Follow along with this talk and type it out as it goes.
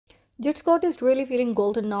Jet Scott is really feeling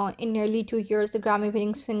golden now. In nearly 2 years, the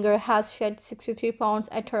Grammy-winning singer has shed 63 pounds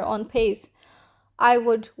at her own pace. I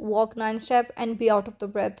would walk 9 steps and be out of the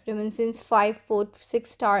breath. Remains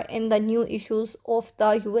 5'6" in the new issues of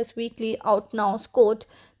the US Weekly out now. Scott,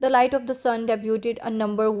 The Light of the Sun, debuted a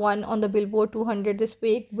 #1 on the Billboard 200 this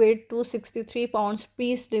week, weighed 263 pounds,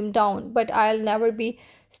 pre-slimmed down, but I'll never be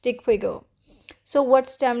stick figure. So, what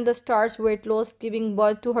stemmed the star's weight loss, giving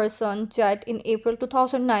birth to her son, Jet, in April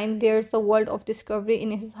 2009? There's the world of discovery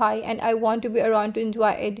in his high, and I want to be around to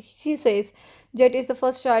enjoy it. She says Jet is the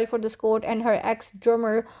first child for the Scott and her ex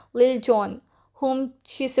drummer, Lil Jon, whom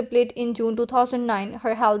she split in June 2009.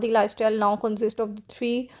 Her healthy lifestyle now consists of the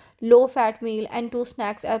 3 low-fat meal and 2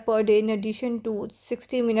 snacks per day, in addition to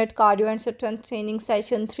 60-minute cardio and strength training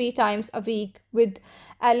session 3 times a week with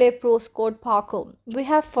LA pro Scott Parker. We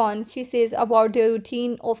have fun, she says, about their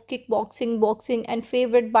routine of kickboxing, boxing, and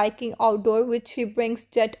favorite biking outdoor, which she brings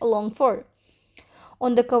Jet along for.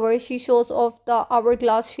 On the cover, she shows off the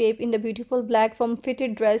hourglass shape in the beautiful black from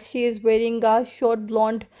fitted dress. She is wearing a short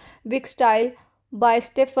blonde wig style by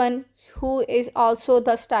Stefan, who is also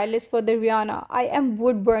the stylist for the Rihanna. I am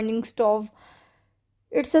wood burning stove.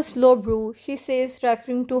 It's a slow brew, she says,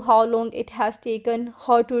 referring to how long it has taken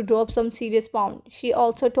her to drop some serious pounds. She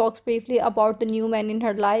also talks briefly about the new man in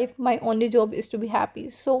her life. My only job is to be happy.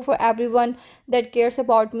 So, for everyone that cares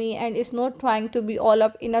about me and is not trying to be all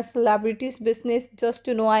up in a celebrity's business, just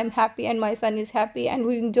to know I'm happy and my son is happy and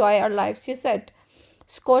we enjoy our lives, she said.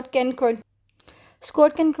 Scott can,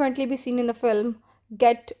 Scott can currently be seen in the film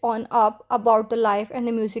Get On Up, about the life and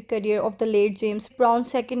the music career of the late James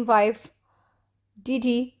Brown's second wife,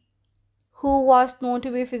 Didi, who was known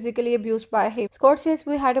to be physically abused by him. Scott says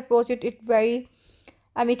we had approached it very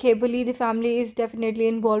amicably. The family is definitely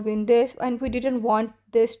involved in this, and we didn't want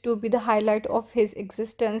this to be the highlight of his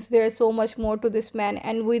existence. There is so much more to this man,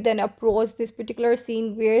 and we then approached this particular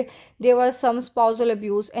scene where there was some spousal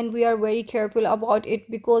abuse, and we are very careful about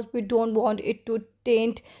it because we don't want it to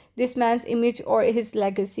taint this man's image or his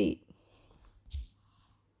legacy.